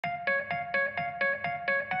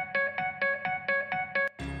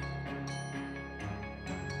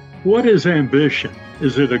What is ambition?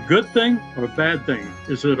 Is it a good thing or a bad thing?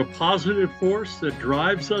 Is it a positive force that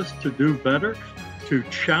drives us to do better, to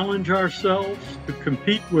challenge ourselves, to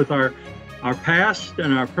compete with our past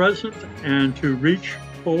and our present, and to reach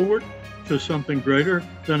forward to something greater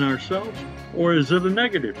than ourselves? Or is it a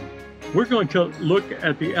negative? We're going to look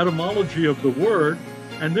at the etymology of the word,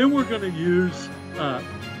 and then we're going to use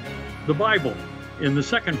the Bible in the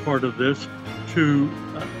second part of this to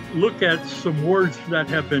look at some words that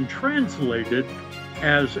have been translated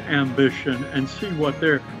as ambition and see what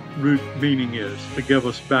their root meaning is to give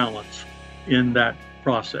us balance in that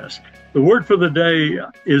process. The word for the day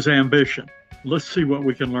is ambition. Let's see what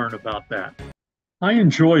we can learn about that. I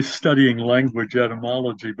enjoy studying language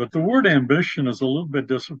etymology, but the word ambition is a little bit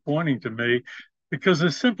disappointing to me because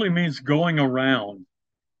it simply means going around.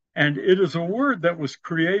 And it is a word that was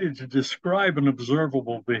created to describe an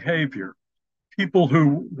observable behavior. People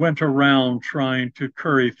who went around trying to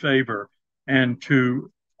curry favor and to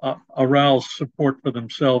arouse support for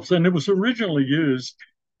themselves. And it was originally used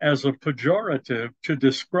as a pejorative to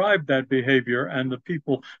describe that behavior and the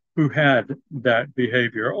people who had that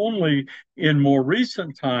behavior. Only in more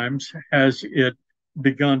recent times has it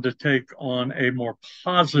begun to take on a more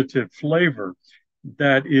positive flavor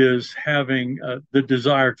that is having the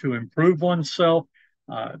desire to improve oneself,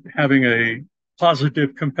 having a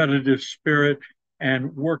positive competitive spirit,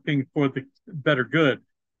 and working for the better good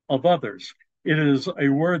of others. It is a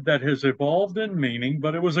word that has evolved in meaning,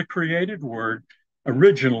 but it was a created word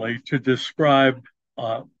originally to describe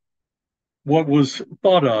what was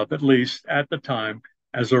thought of, at least at the time,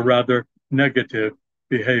 as a rather negative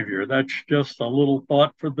behavior. That's just a little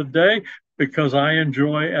thought for the day because I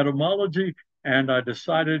enjoy etymology and I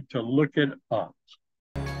decided to look it up.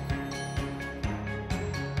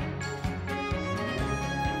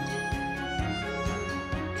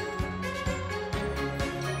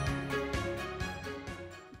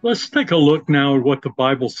 Let's take a look now at what the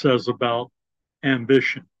Bible says about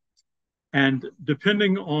ambition. And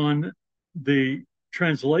depending on the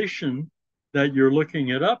translation that you're looking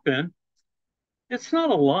it up in, it's not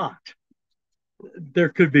a lot. There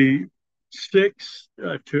could be 6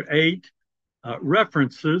 to 8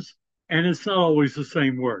 references, and it's not always the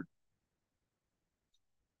same word.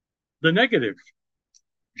 The negative,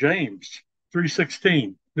 James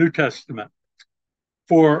 3:16, New Testament.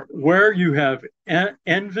 For where you have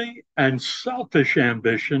envy and selfish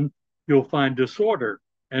ambition, you'll find disorder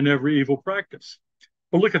and every evil practice.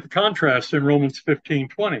 But look at the contrast in Romans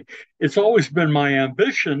 15:20. It's always been my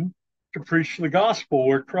ambition to preach the gospel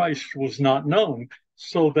where Christ was not known,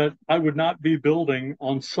 so that I would not be building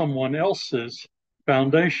on someone else's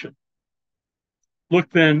foundation. Look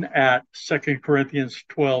then at 2 Corinthians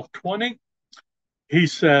 12:20. He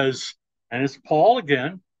says, and it's Paul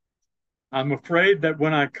again, I'm afraid that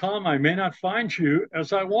when I come, I may not find you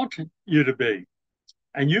as I want you to be.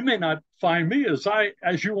 And you may not find me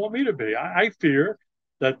as you want me to be. I fear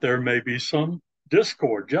that there may be some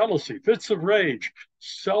discord, jealousy, fits of rage,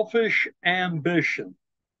 selfish ambition,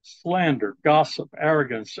 slander, gossip,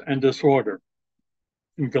 arrogance, and disorder.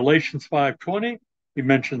 In Galatians 5:20, he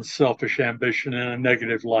mentions selfish ambition in a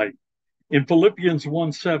negative light. In Philippians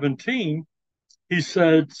 1:17, he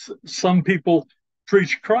said some people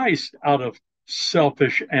preach Christ out of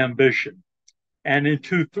selfish ambition. And in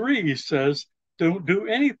 2:3, he says, don't do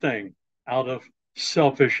anything out of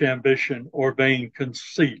selfish ambition or vain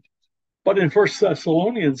conceit. But in 1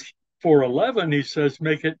 Thessalonians 4:11, he says,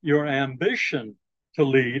 make it your ambition to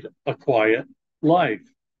lead a quiet life.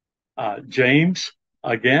 James,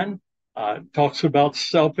 again, talks about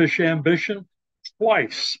selfish ambition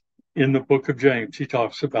twice in the book of James. He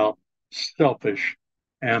talks about selfish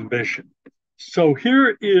ambition. So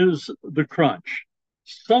here is the crunch.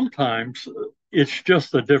 Sometimes it's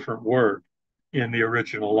just a different word in the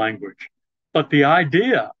original language, but the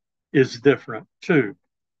idea is different too.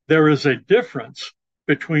 There is a difference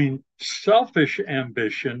between selfish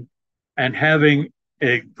ambition and having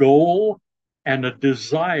a goal and a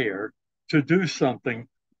desire to do something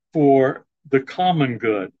for the common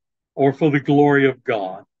good or for the glory of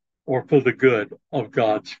God or for the good of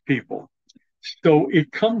God's people. So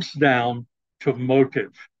it comes down to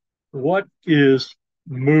motive. What is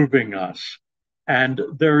moving us? And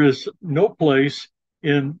there is no place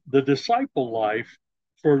in the disciple life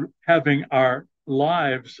for having our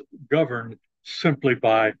lives governed simply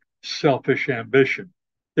by selfish ambition.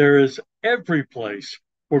 There is every place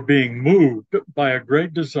for being moved by a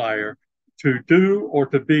great desire to do or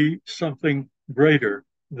to be something greater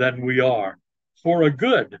than we are, for a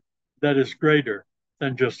good that is greater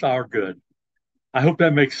than just our good. I hope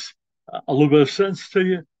that makes a little bit of sense to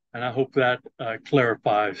you. And I hope that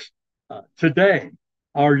clarifies today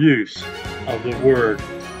our use of the word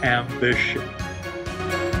ambition.